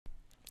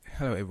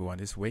Hello everyone,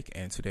 this week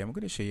and today I'm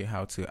going to show you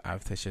how to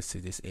add textures to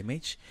this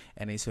image,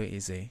 and it's so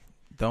easy.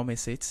 Don't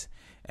miss it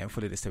and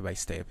follow the step by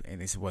step,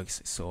 and it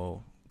works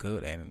so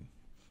good and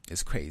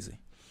it's crazy.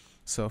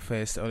 So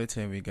first, the only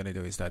thing we're going to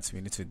do is that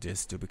we need to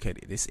just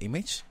duplicate this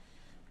image.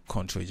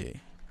 Ctrl J,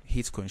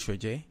 hit Ctrl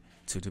J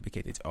to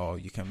duplicate it, or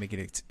you can make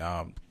it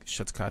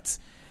shortcut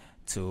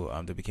to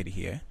duplicate it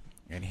here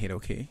and hit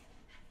OK.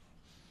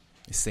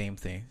 The same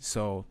thing.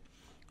 So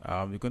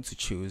we're going to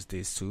choose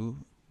these two,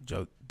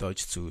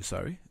 dodge two,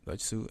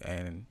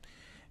 and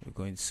we're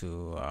going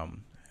to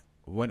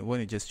when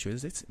you just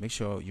choose it, make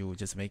sure you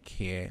just make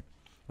here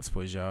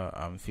exposure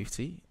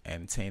 50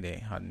 and turn the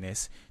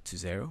hardness to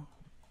 0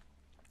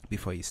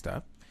 before you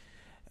start.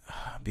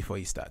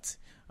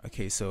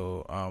 Okay,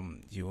 so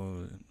you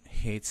will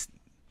hit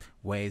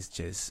where it's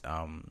just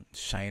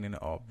shining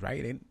or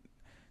brightening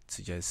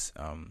to just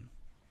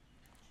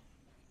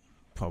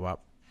pop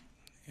up.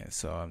 And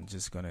so I'm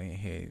just gonna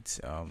hit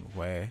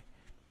where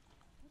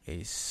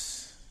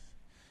it's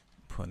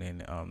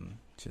putting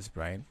just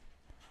bright.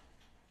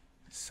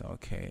 So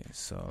okay,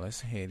 so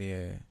let's hit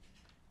here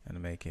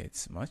and make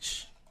it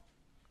much,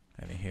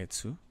 and here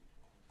too.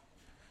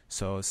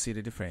 So see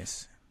the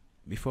difference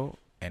before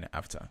and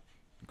after.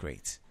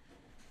 Great.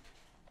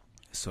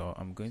 So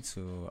I'm going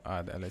to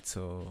add a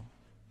little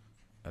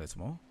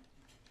more,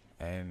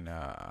 and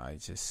I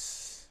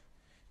just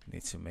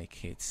need to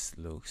make it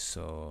look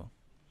so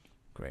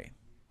great.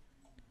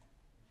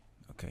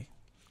 Okay,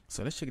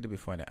 so let's check the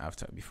before and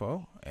after.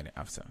 Before and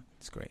after,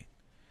 it's great.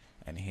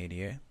 And hit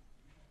here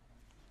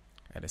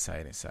at the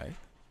side and side,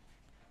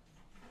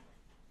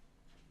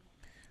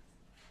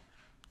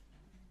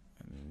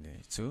 and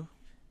two.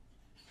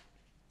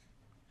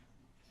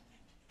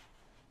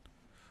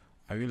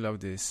 I really love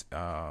this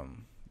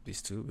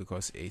these two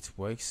because it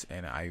works,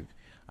 and I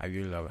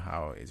really love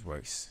how it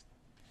works.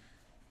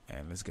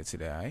 And let's get to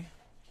the eye.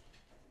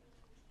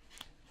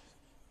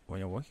 When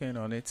you're working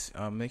on it,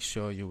 make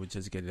sure you would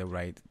just get the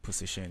right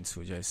position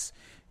to just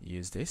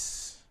use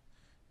this.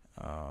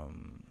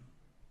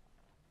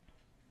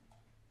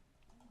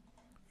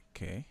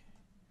 Okay,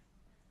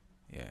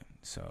 yeah,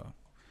 so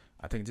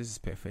I think this is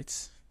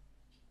perfect.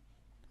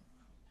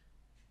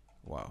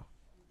 Wow.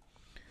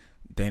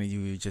 Then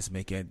you just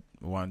make it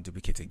one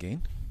duplicate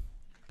again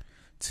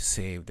to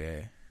save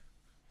the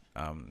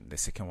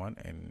second one,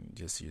 and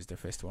just use the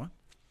first one.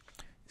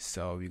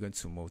 So we're going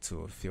to move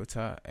to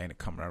filter and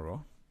camera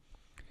raw.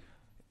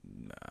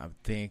 I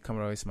think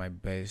camera raw is my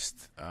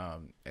best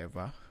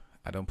ever.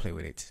 I don't play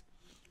with it.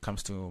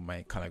 Comes to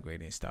my color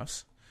grading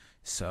stuffs.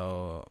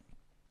 So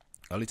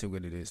all we're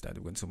going to do is that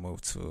we're going to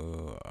move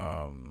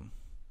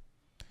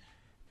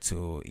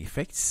to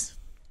effects.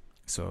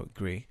 So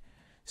gray.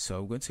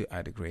 So we're going to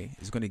add a gray.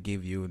 It's going to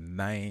give you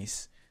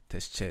nice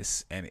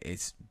textures and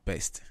it's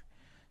best.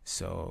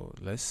 So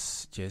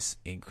let's just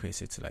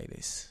increase it like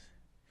this.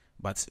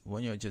 But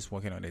when you're just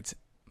working on it,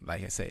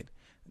 like I said,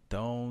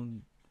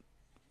 don't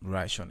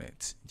rush on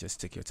it.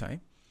 Just take your time.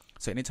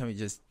 So anytime you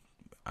just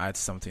add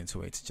something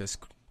to it,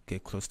 just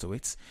get close to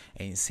it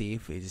and see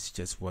if it's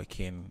just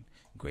working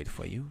great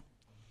for you.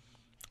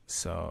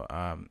 So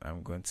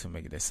I'm going to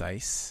make the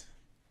size.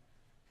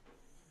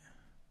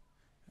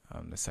 Or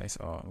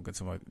I'm going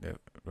to make the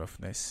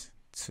roughness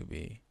to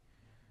be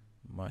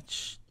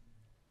much.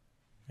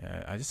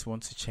 I just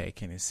want to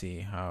check and see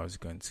how it's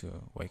going to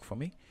work for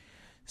me.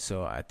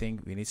 So I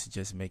think we need to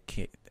just make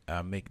it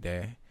make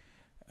the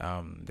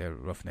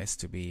roughness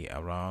to be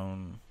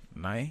around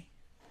 9,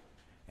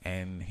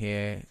 and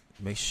here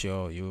make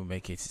sure you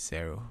make it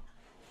 0.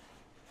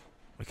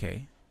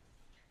 Okay,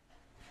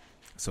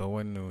 so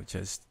when you're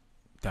just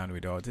done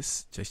with all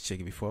this, just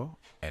check before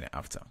and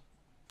after.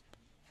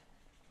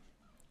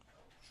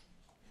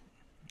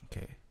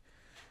 Okay,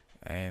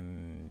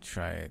 and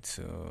try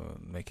to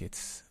make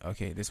it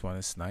okay. This one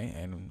is 9,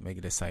 and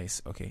make the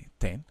size okay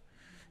 10.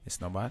 It's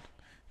not bad.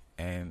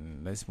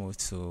 And let's move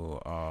to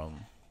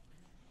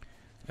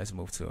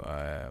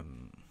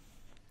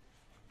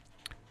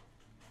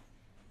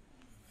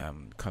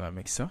color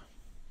mixer,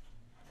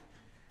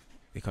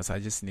 because I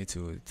just need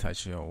to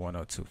touch one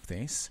or two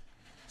things.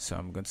 So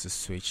I'm going to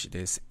switch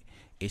this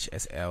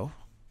HSL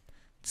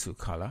to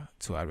color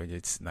to arrange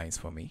it nice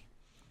for me.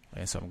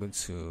 And so I'm going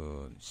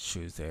to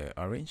choose the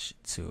orange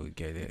to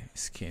get the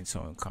skin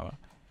tone color.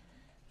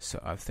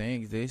 So I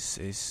think this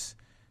is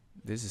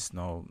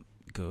not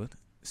good.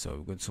 So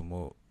we're going to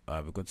move.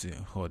 We're going to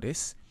hold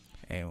this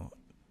and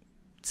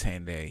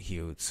turn the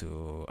hue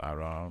to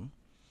around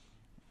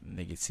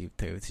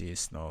 -30.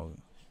 It's not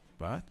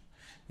bad.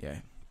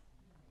 Yeah.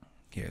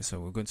 So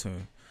we're going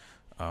to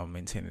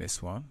maintain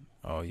this one,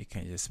 or you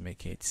can just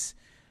make it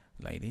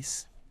like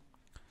this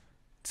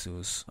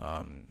to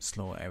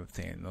slow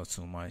everything, not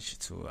too much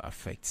to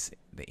affect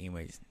the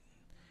image.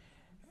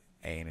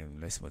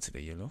 And let's move to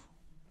the yellow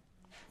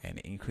and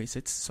increase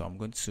it. So I'm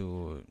going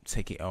to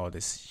take all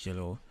this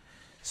yellow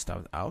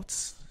stuff out.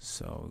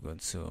 So we're going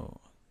to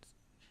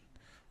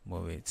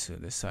move it to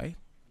the side.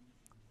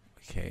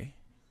 Okay,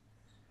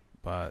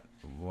 but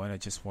when I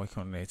just work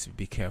on it,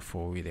 be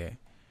careful with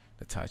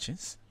the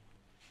touchings.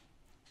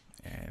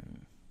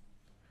 and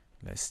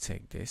let's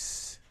take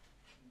this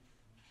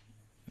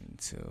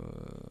into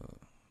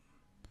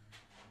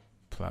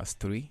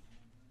 +3,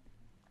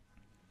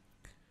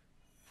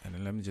 and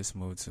then let me just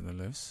move to the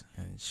left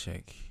and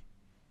check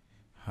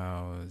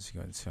how it's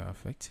going to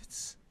affect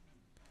it.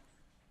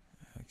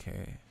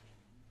 Okay,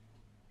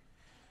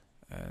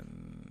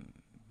 and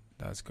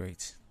that's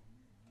great.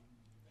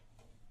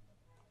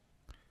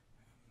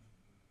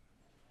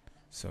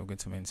 So I'm going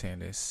to maintain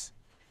this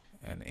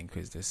and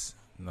increase this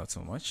not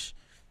so much,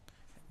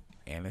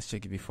 and let's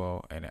check it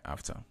before and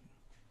after.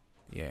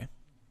 Yeah,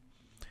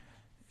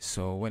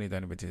 so when you're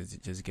done with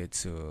it, just get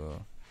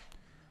to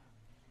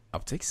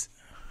optics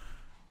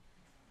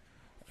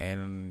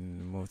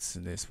and move to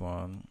this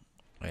one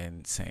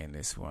and turn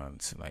this one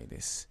to like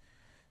this.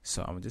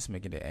 So I'm just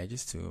making the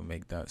edges to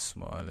make that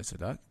small, a little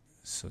dark,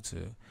 so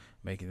to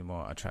make it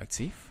more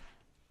attractive,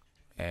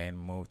 and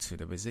move to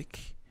the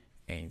basic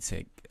and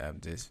take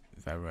this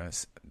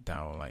variance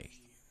down like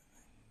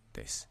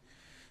this.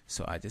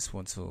 So I just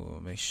want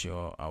to make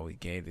sure I will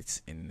get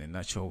it in a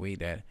natural way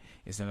that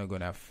it's not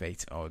going to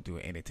affect or do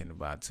anything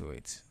bad to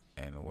it,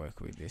 and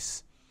work with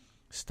this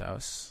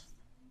styles.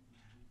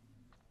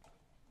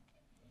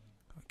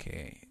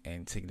 Okay,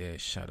 and take the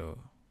shadow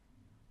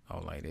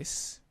out like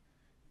this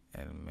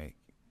and make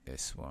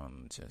this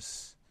one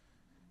just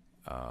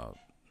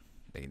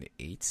like the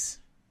 8,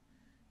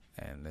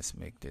 and let's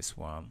make this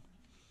one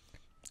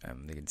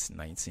it's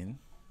 19,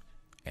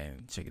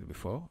 and check it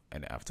before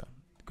and after.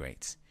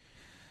 Great.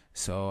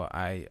 So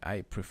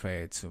I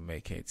prefer to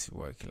make it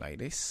work like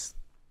this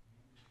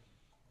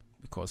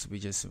because we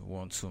just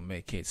want to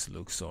make it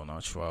look so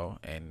natural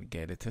and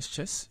get the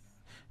textures.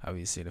 How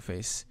you see the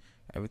face,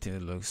 everything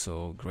looks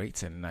so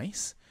great and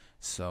nice.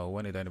 So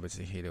when you're done with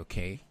it, hit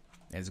OK,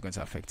 and it's going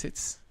to affect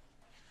it.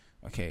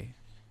 Okay,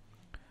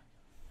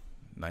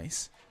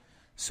 nice.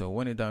 So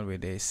when you're done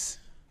with this,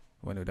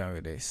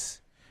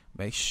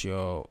 make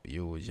sure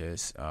you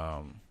just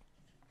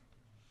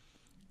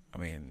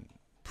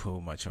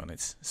pull much on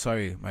it.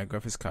 Sorry, my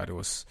graphics card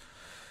was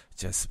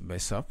just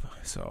messed up,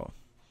 so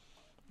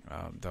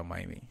don't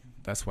mind me.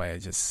 That's why I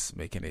just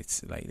making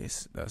it like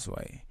this. That's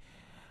why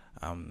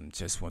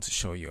just want to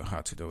show you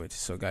how to do it.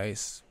 So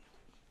guys,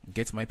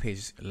 get to my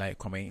page, like,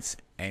 comment,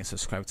 and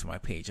subscribe to my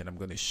page, and I'm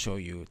going to show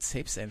you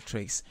tips and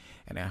tricks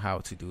and how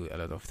to do a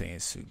lot of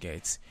things to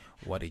get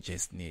what you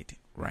just need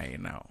right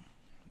now.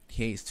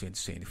 Here is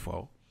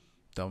 2024.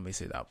 Don't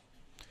miss it up.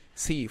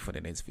 See you for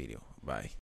the next video. Bye.